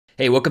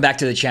Hey, welcome back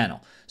to the channel.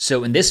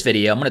 So in this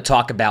video, I'm going to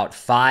talk about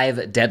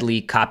 5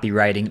 deadly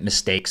copywriting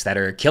mistakes that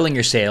are killing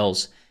your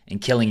sales and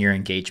killing your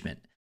engagement.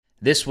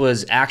 This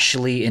was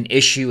actually an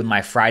issue in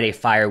my Friday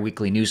Fire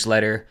weekly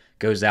newsletter.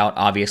 Goes out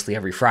obviously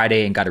every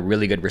Friday and got a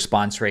really good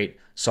response rate.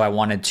 So I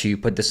wanted to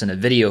put this in a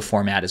video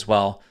format as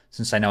well,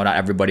 since I know not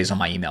everybody's on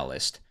my email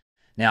list.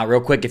 Now, real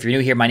quick, if you're new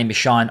here, my name is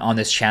Sean. On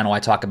this channel, I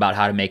talk about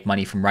how to make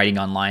money from writing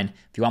online.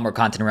 If you want more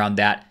content around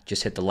that,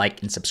 just hit the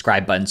like and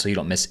subscribe button so you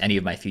don't miss any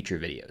of my future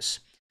videos.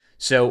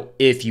 So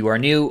if you are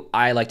new,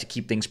 I like to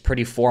keep things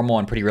pretty formal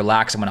and pretty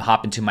relaxed. I'm going to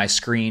hop into my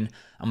screen.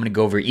 I'm going to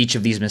go over each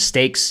of these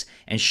mistakes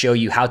and show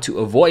you how to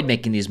avoid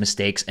making these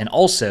mistakes and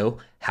also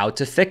how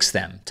to fix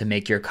them to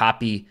make your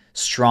copy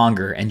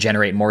stronger and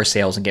generate more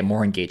sales and get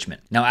more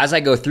engagement. Now, as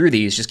I go through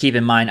these, just keep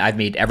in mind, I've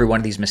made every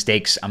one of these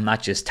mistakes. I'm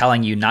not just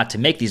telling you not to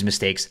make these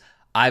mistakes.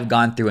 I've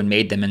gone through and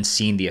made them and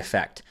seen the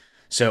effect.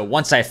 So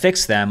once I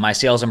fixed them, my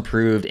sales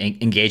improved,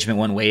 engagement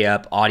went way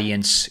up,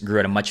 audience grew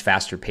at a much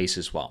faster pace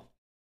as well.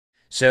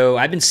 So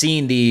I've been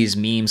seeing these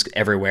memes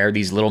everywhere.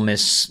 These Little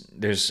Miss,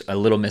 there's a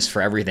Little Miss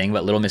for everything,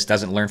 but Little Miss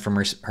doesn't learn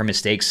from her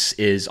mistakes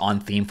is on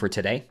theme for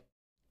today.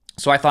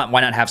 So I thought,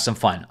 why not have some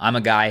fun? I'm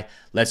a guy,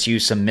 let's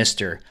use some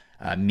Mr.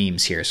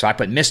 Memes here. So I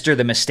put Mr.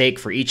 the mistake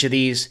for each of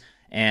these,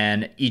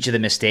 and each of the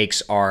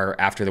mistakes are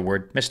after the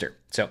word Mr.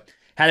 So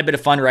had a bit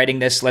of fun writing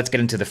this. Let's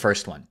get into the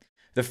first one.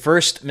 The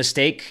first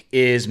mistake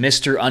is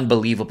Mr.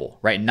 Unbelievable,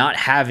 right? Not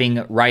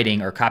having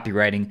writing or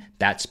copywriting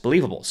that's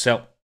believable.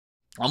 So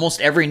almost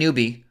every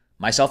newbie,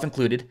 myself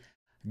included,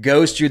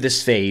 goes through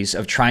this phase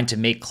of trying to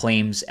make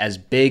claims as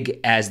big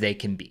as they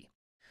can be.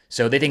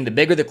 So they think the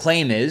bigger the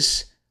claim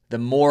is, the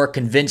more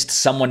convinced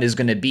someone is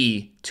going to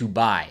be to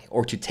buy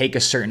or to take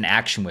a certain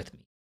action with me.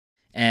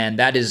 And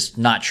that is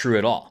not true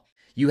at all.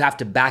 You have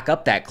to back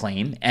up that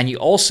claim, and you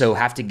also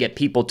have to get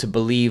people to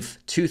believe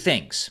two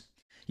things.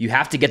 You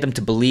have to get them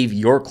to believe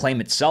your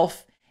claim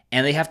itself,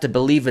 and they have to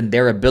believe in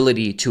their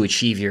ability to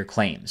achieve your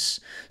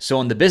claims.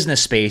 So in the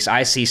business space,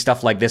 I see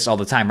stuff like this all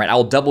the time, right?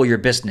 I'll double your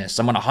business.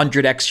 I'm going to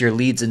 100x your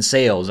leads and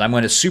sales. I'm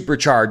going to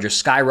supercharge or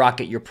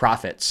skyrocket your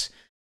profits.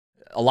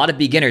 A lot of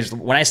beginners,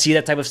 when I see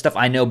that type of stuff,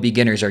 I know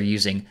beginners are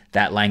using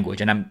that language,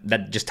 and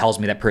that just tells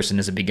me that person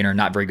is a beginner,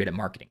 not very good at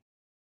marketing.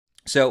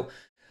 So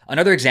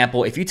another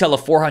example, if you tell a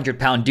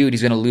 400-pound dude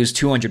he's going to lose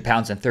 200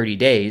 pounds in 30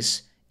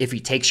 days, if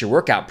he takes your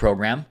workout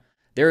program,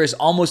 there is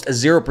almost a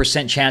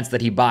 0% chance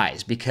that he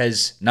buys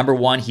because, number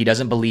one, he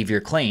doesn't believe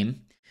your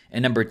claim,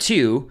 and number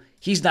two,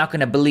 he's not going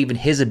to believe in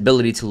his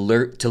ability to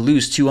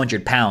lose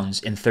 200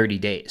 pounds in 30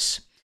 days.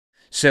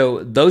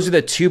 So those are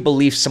the two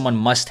beliefs someone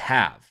must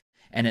have,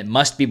 and it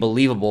must be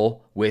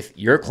believable with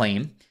your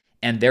claim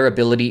and their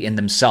ability in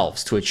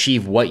themselves to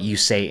achieve what you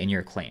say in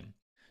your claim.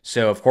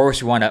 So of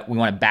course we want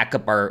to back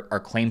up our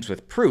claims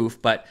with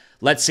proof, but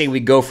let's say we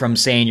go from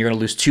saying you're going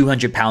to lose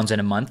 200 pounds in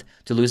a month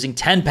to losing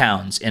 10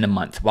 pounds in a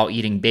month while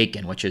eating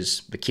bacon, which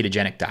is the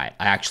ketogenic diet.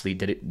 I actually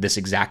did this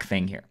exact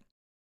thing here.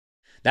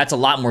 That's a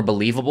lot more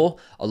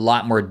believable, a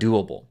lot more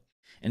doable.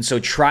 And so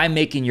try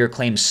making your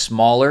claims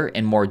smaller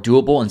and more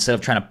doable instead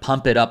of trying to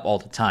pump it up all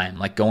the time,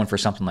 like going for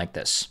something like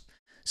this.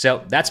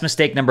 So that's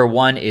mistake number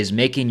one, is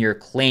making your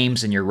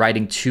claims and your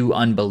writing too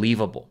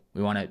unbelievable.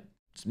 We want to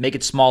make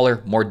it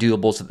smaller, more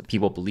doable so that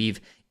people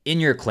believe in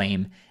your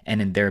claim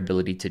and in their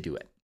ability to do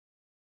it.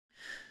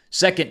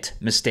 Second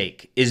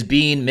mistake is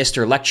being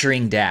Mr.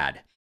 Lecturing Dad.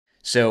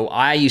 So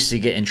I used to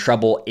get in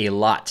trouble a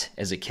lot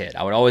as a kid.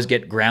 I would always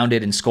get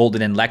grounded and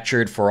scolded and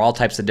lectured for all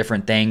types of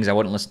different things. I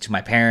wouldn't listen to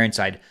my parents.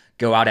 I'd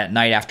go out at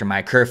night after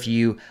my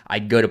curfew.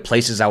 I'd go to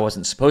places I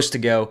wasn't supposed to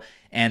go.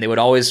 And they would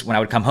always, when I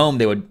would come home,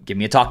 they would give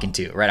me a talking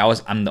to,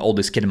 right? I'm the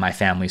oldest kid in my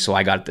family, so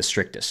I got it the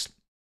strictest.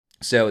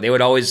 So they would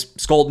always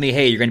scold me,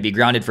 hey, you're going to be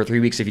grounded for 3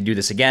 weeks if you do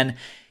this again.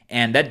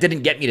 And that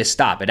didn't get me to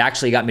stop. It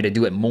actually got me to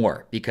do it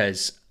more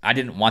because I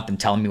didn't want them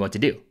telling me what to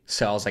do.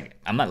 So I was like,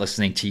 I'm not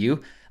listening to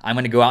you. I'm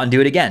going to go out and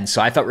do it again.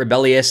 So I felt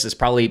rebellious. It's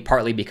probably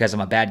partly because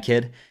I'm a bad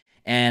kid.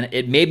 And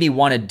it made me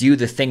want to do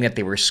the thing that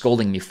they were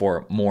scolding me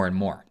for more and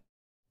more.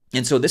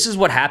 And so this is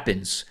what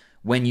happens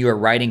when you are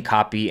writing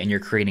copy and you're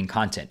creating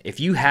content. If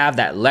you have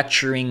that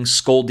lecturing,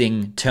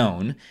 scolding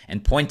tone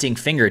and pointing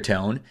finger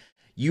tone,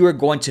 you are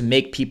going to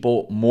make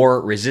people more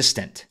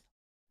resistant.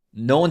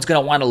 No one's going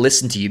to want to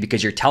listen to you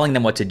because you're telling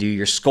them what to do,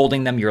 you're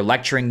scolding them, you're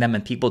lecturing them,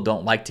 and people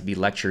don't like to be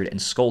lectured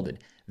and scolded.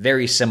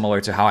 Very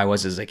similar to how I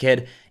was as a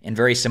kid, and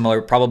very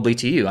similar probably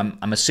to you.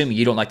 I'm assuming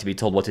you don't like to be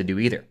told what to do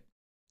either.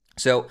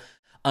 So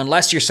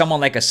unless you're someone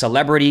like a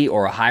celebrity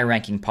or a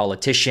high-ranking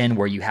politician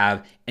where you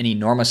have an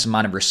enormous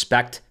amount of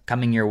respect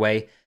coming your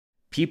way,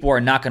 people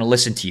are not going to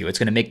listen to you. It's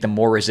going to make them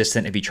more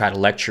resistant if you try to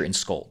lecture and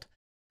scold.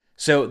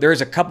 So there's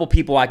a couple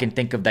people I can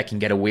think of that can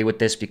get away with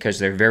this because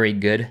they're very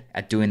good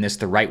at doing this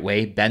the right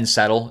way. Ben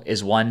Settle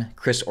is one.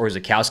 Chris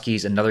Orzechowski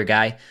is another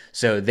guy.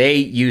 So they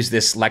use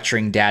this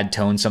lecturing dad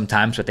tone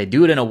sometimes, but they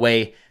do it in a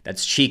way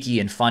that's cheeky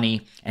and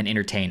funny and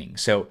entertaining.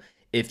 So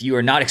if you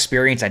are not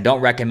experienced, I don't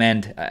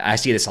recommend, I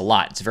see this a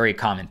lot. It's very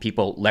common.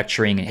 People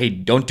lecturing, hey,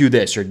 don't do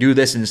this or do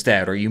this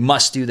instead, or you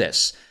must do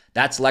this.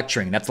 That's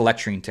lecturing. That's the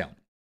lecturing tone.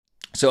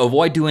 So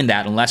avoid doing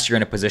that unless you're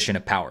in a position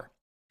of power,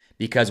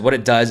 because what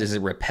it does is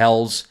it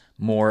repels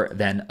more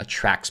than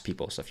attracts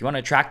people. So if you want to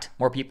attract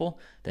more people,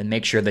 then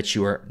make sure that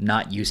you are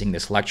not using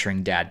this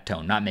lecturing dad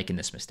tone, not making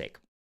this mistake.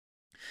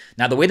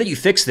 Now, the way that you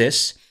fix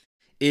this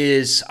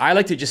is I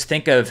like to just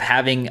think of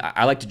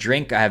I like to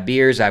drink, I have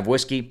beers, I have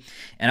whiskey,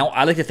 and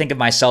I like to think of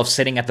myself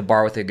sitting at the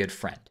bar with a good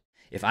friend.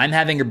 If I'm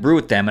having a brew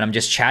with them and I'm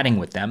just chatting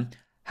with them,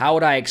 how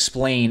would I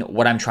explain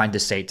what I'm trying to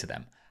say to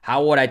them?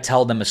 How would I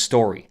tell them a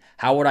story?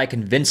 How would I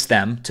convince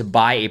them to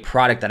buy a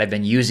product that I've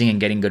been using and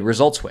getting good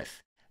results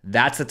with?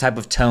 That's the type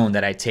of tone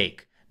that I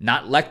take.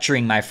 Not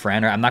lecturing my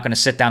friend, or I'm not going to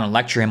sit down and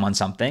lecture him on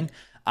something.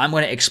 I'm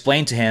going to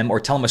explain to him or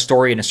tell him a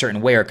story in a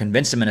certain way or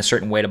convince him in a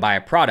certain way to buy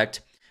a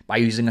product by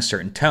using a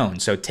certain tone.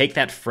 So take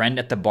that friend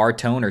at the bar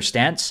tone or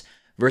stance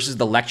versus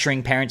the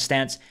lecturing parent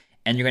stance,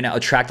 and you're going to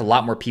attract a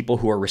lot more people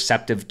who are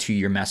receptive to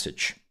your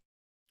message.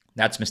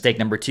 That's mistake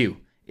number 2,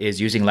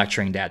 is using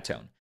lecturing dad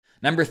tone.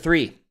 Number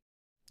 3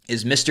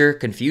 is Mr.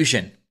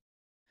 Confusion.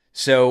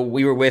 So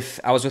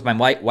I was with my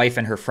wife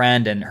and her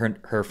friend and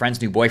her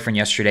friend's new boyfriend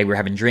yesterday. We were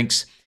having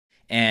drinks,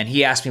 and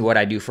he asked me what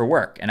I do for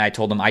work. And I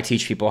told him I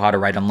teach people how to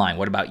write online.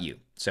 What about you?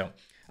 So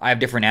I have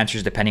different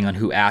answers depending on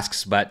who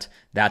asks, but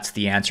that's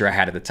the answer I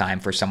had at the time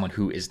for someone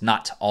who is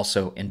not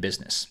also in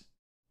business.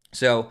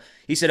 So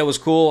he said it was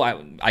cool.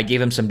 I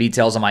gave him some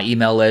details on my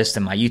email list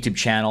and my YouTube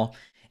channel.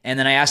 And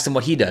then I asked him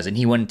what he does, and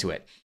he went into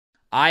it.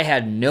 I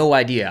had no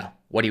idea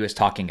what he was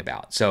talking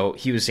about. So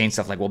he was saying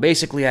stuff like, well,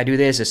 basically I do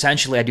this,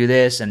 essentially I do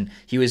this. And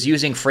he was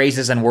using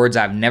phrases and words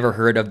I've never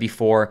heard of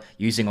before,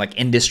 using like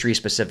industry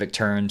specific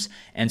terms.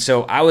 And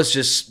so I was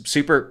just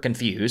super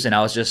confused, and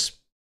I was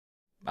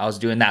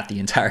doing that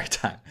the entire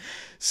time.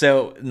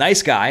 So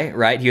nice guy,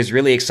 right? He was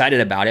really excited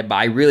about it, but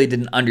I really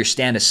didn't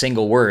understand a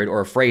single word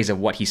or a phrase of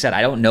what he said.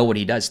 I don't know what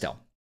he does still.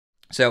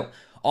 So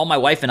all my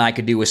wife and I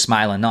could do was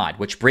smile and nod,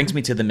 which brings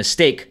me to the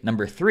mistake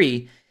number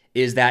 3,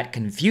 is that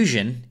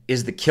confusion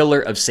is the killer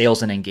of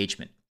sales and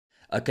engagement.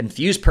 A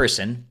confused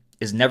person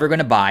is never going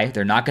to buy,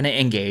 they're not going to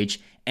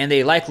engage, and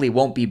they likely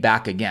won't be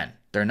back again.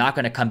 They're not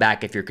going to come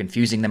back if you're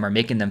confusing them or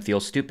making them feel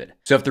stupid.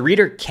 So if the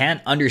reader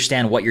can't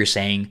understand what you're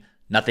saying,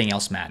 nothing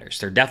else matters.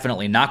 They're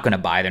definitely not going to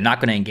buy, they're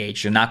not going to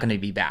engage, they're not going to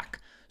be back.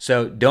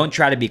 So don't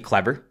try to be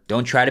clever,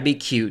 don't try to be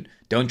cute,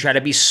 don't try to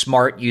be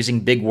smart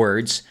using big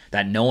words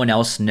that no one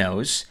else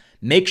knows.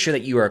 Make sure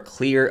that you are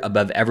clear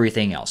above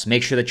everything else.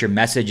 Make sure that your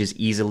message is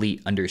easily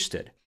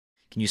understood.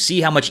 Can you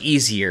see how much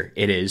easier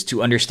it is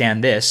to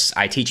understand this?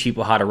 I teach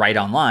people how to write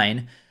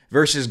online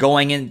versus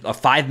going in a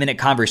 5-minute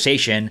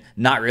conversation,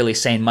 not really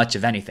saying much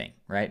of anything,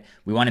 right?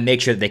 We want to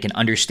make sure that they can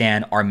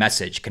understand our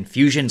message.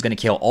 Confusion is going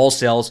to kill all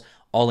sales,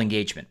 all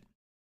engagement.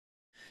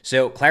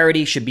 So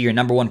clarity should be your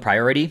number 1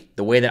 priority.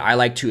 The way that I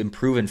like to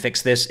improve and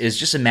fix this is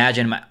just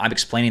imagine I'm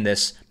explaining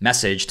this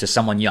message to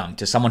someone young,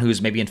 to someone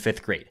who's maybe in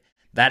 5th grade.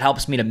 That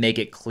helps me to make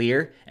it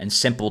clear and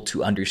simple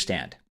to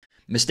understand.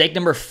 Mistake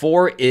number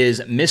 4 is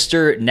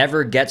Mr.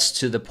 Never Gets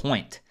to the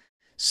Point.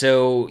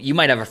 So you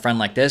might have a friend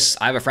like this.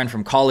 I have a friend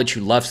from college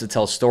who loves to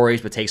tell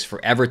stories but takes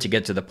forever to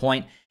get to the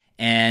point.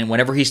 And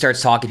whenever he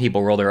starts talking,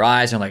 people roll their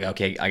eyes and are like,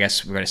 okay, I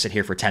guess we're going to sit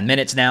here for 10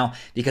 minutes now,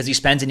 because he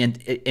spends an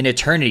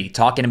eternity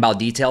talking about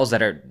details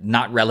that are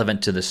not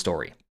relevant to the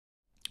story.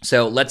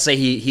 So let's say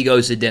he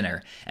goes to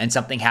dinner and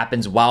something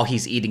happens while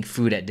he's eating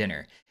food at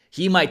dinner.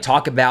 He might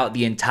talk about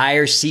the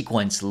entire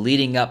sequence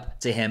leading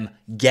up to him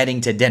getting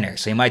to dinner.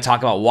 So he might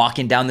talk about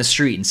walking down the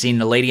street and seeing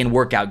a lady in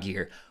workout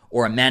gear,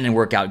 or a man in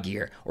workout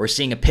gear, or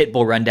seeing a pit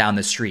bull run down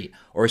the street,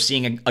 or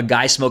seeing a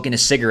guy smoking a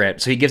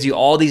cigarette. So he gives you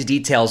all these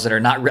details that are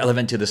not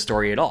relevant to the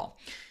story at all.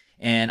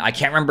 And I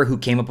can't remember who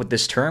came up with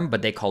this term,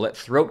 but they call it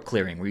throat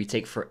clearing, where you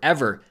take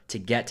forever to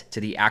get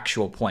to the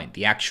actual point,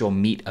 the actual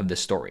meat of the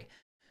story.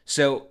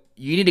 So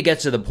you need to get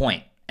to the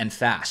point and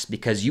fast,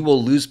 because you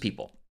will lose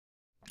people.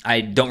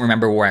 I don't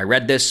remember where I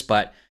read this,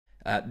 but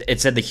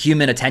it said the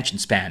human attention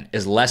span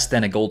is less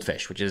than a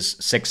goldfish, which is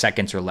 6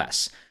 seconds or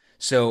less.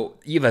 So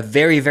you have a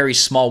very, very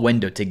small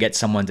window to get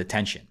someone's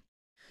attention.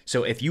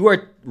 So if you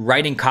are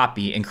writing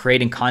copy and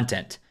creating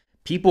content,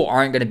 people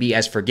aren't going to be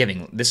as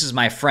forgiving. This is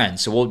my friend,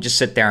 so we'll just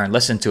sit there and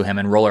listen to him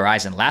and roll our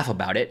eyes and laugh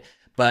about it.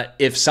 But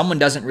if someone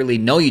doesn't really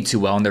know you too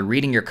well and they're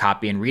reading your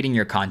copy and reading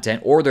your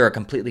content, or they're a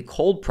completely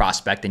cold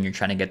prospect and you're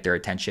trying to get their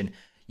attention,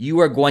 you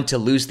are going to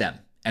lose them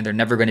and they're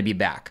never going to be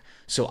back.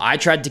 So I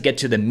tried to get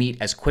to the meat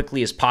as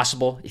quickly as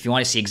possible. If you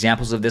want to see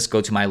examples of this,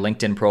 go to my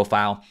LinkedIn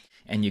profile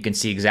and you can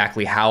see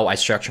exactly how I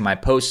structure my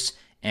posts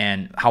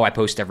and how I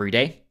post every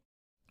day.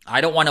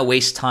 I don't want to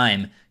waste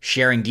time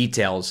sharing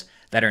details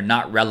that are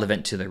not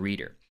relevant to the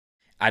reader.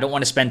 I don't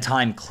want to spend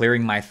time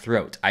clearing my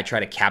throat. I try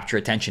to capture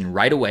attention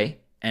right away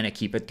and I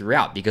keep it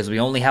throughout, because we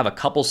only have a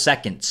couple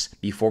seconds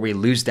before we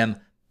lose them,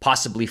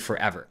 possibly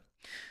forever.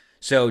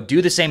 So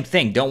do the same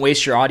thing. Don't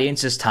waste your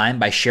audience's time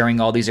by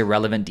sharing all these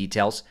irrelevant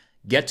details.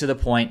 Get to the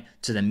point,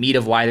 to the meat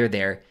of why they're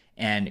there,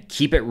 and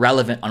keep it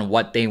relevant on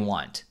what they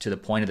want, to the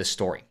point of the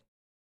story.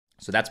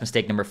 So that's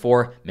mistake number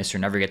 4. Mr.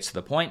 Never Gets to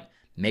the Point.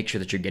 Make sure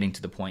that you're getting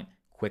to the point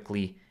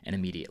quickly and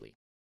immediately.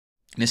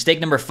 Mistake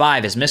number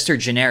 5 is Mr.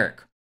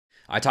 Generic.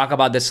 I talk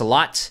about this a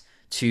lot.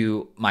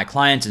 to my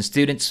clients and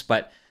students,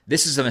 but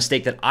this is a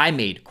mistake that I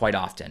made quite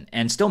often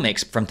and still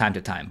makes from time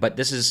to time. But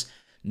this is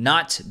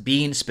not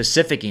being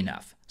specific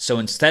enough. So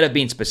instead of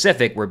being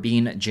specific, we're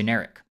being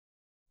generic.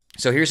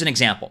 So here's an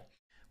example.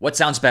 What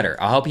sounds better?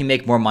 I'll help you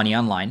make more money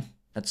online.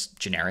 That's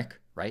generic,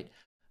 right?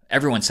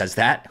 Everyone says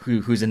that,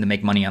 who's in the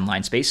make money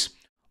online space.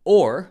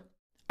 Or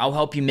I'll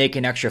help you make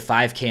an extra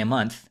 $5K a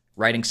month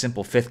writing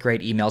simple 5th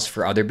grade emails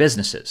for other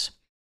businesses.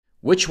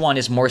 Which one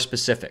is more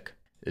specific?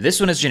 This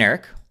one is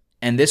generic,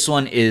 and this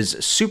one is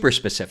super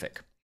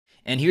specific.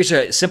 And here's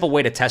a simple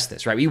way to test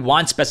this, right? We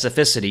want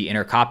specificity in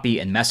our copy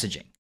and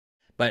messaging.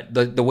 But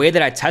the way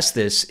that I test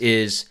this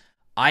is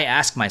I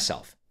ask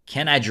myself,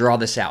 can I draw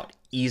this out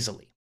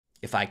easily?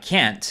 If I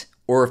can't,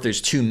 or if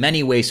there's too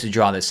many ways to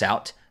draw this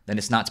out, then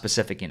it's not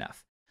specific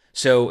enough.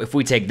 So if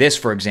we take this,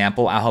 for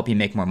example, I'll help you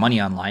make more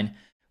money online.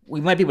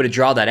 We might be able to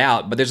draw that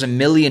out, but there's a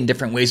million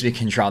different ways we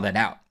can draw that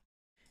out.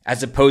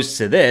 As opposed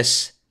to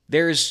this,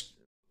 there's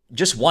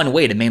just one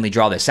way to mainly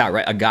draw this out,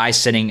 right? A guy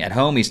sitting at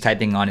home, he's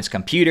typing on his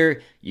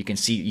computer. You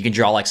can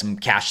draw like some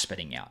cash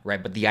spitting out,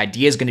 right? But the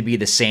idea is going to be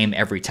the same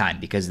every time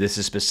because this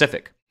is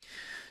specific.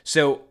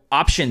 So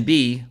option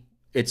B,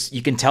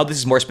 you can tell this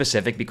is more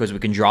specific because we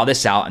can draw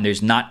this out and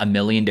there's not a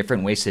million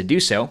different ways to do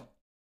so.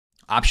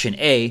 Option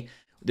A,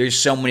 there's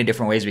so many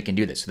different ways we can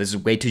do this. So this is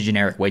way too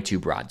generic, way too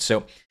broad.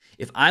 So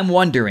if I'm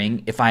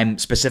wondering if I'm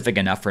specific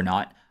enough or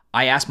not,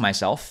 I ask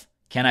myself,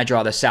 can I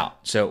draw this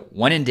out? So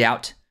when in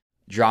doubt,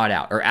 draw it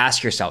out, or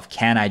ask yourself,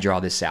 can I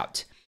draw this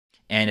out?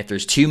 And if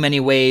there's too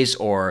many ways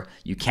or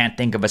you can't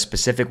think of a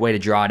specific way to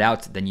draw it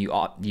out, then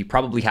you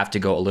probably have to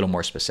go a little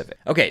more specific.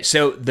 Okay,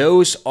 so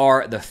those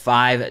are the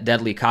 5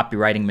 deadly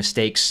copywriting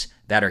mistakes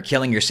that are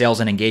killing your sales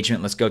and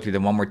engagement. Let's go through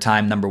them one more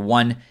time. Number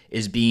 1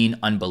 is being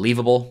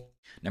unbelievable.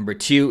 Number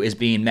 2 is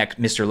being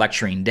Mr.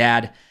 Lecturing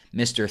Dad.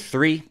 Mr.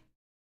 3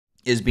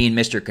 is being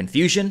Mr.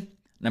 Confusion.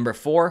 Number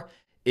 4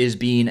 is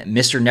being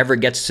Mr. Never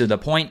Gets to the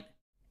Point.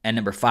 And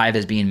number 5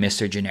 is being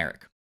Mr.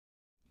 Generic.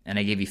 And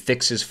I gave you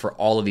fixes for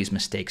all of these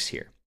mistakes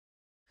here.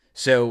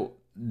 So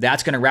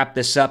that's going to wrap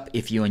this up.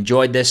 If you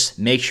enjoyed this,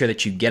 make sure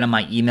that you get on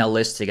my email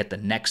list to get the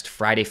next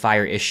Friday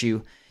Fire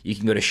issue. You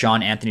can go to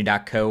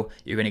seananthony.co.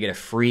 You're going to get a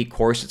free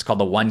course. It's called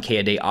the 1K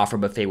a day offer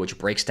buffet, which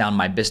breaks down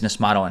my business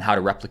model and how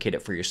to replicate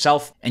it for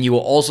yourself. And you will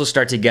also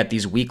start to get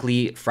these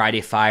weekly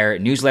Friday Fire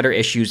newsletter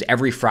issues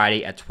every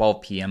Friday at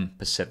 12 p.m.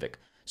 Pacific.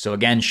 So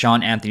again,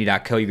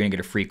 seananthony.co, you're going to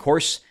get a free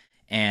course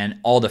and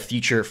all the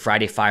future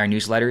Friday Fire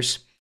newsletters.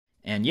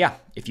 And yeah,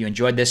 if you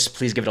enjoyed this,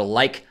 please give it a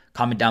like,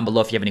 comment down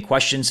below if you have any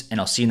questions, and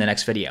I'll see you in the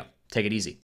next video. Take it easy.